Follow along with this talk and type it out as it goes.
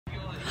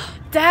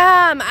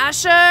Damn,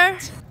 ASHER!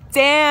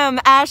 Damn,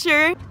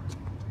 ASHER!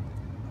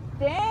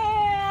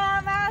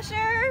 Damn,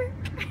 ASHER!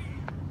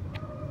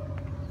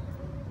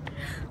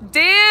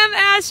 Damn,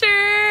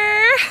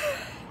 ASHER!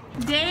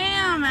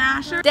 Damn,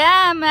 ASHER!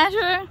 Damn,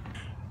 ASHER!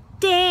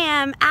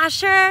 Damn,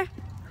 ASHER!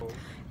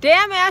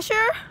 Damn,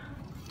 ASHER!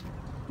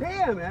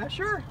 Damn,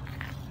 ASHER!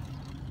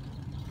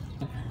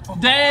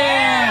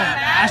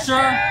 Damn,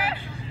 ASHER!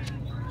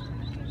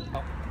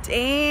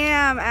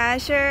 Damn,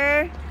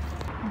 ASHER!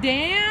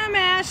 Damn,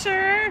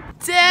 ASHER!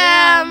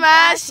 Damn,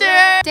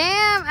 ASHER!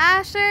 Damn,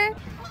 ASHER!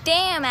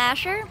 Damn,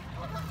 ASHER!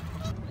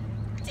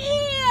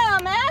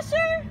 Damn,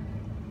 ASHER!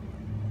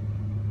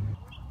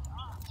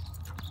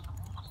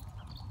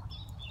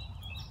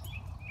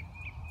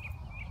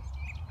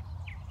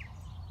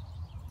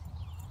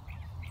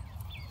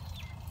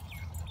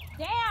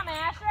 Damn,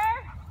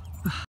 ASHER!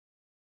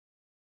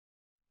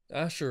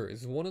 ASHER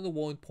is one of the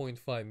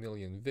 1.5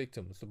 million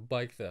victims of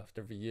bike theft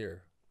every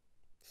year.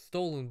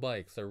 Stolen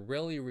bikes are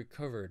rarely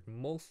recovered,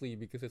 mostly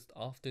because it's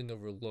often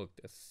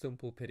overlooked as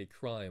simple petty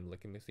crime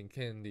like a missing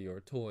candy or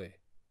toy.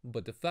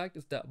 But the fact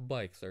is that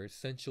bikes are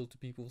essential to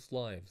people's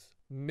lives.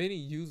 Many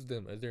use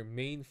them as their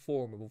main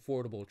form of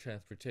affordable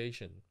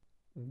transportation.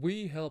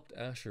 We helped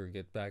ASHER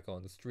get back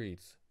on the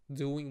streets,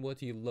 doing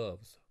what he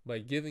loves by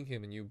giving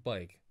him a new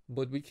bike.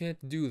 But we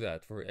can't do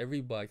that for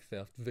every bike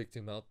theft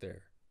victim out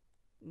there.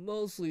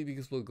 Mostly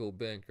because we'll go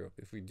bankrupt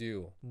if we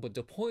do. But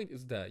the point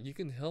is that you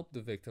can help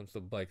the victims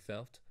of bike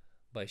theft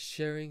by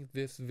sharing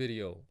this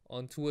video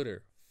on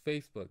Twitter,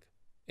 Facebook,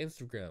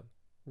 Instagram,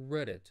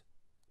 Reddit,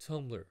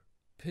 Tumblr,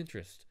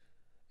 Pinterest,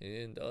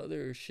 and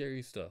other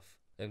sharey stuff.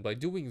 And by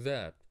doing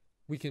that,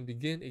 we can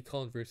begin a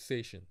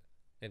conversation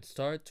and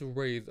start to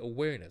raise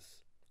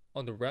awareness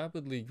on the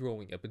rapidly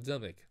growing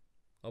epidemic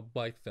of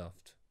bike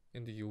theft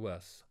in the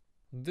US.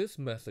 This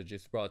message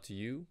is brought to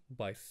you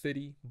by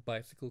City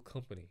Bicycle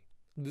Company.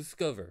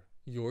 Discover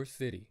your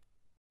city.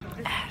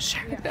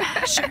 ASHER,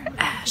 ASHER,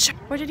 ASHER.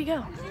 Where did he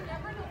go?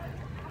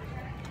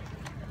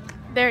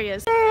 There he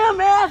is.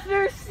 Damn,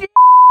 ASHER!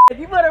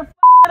 You better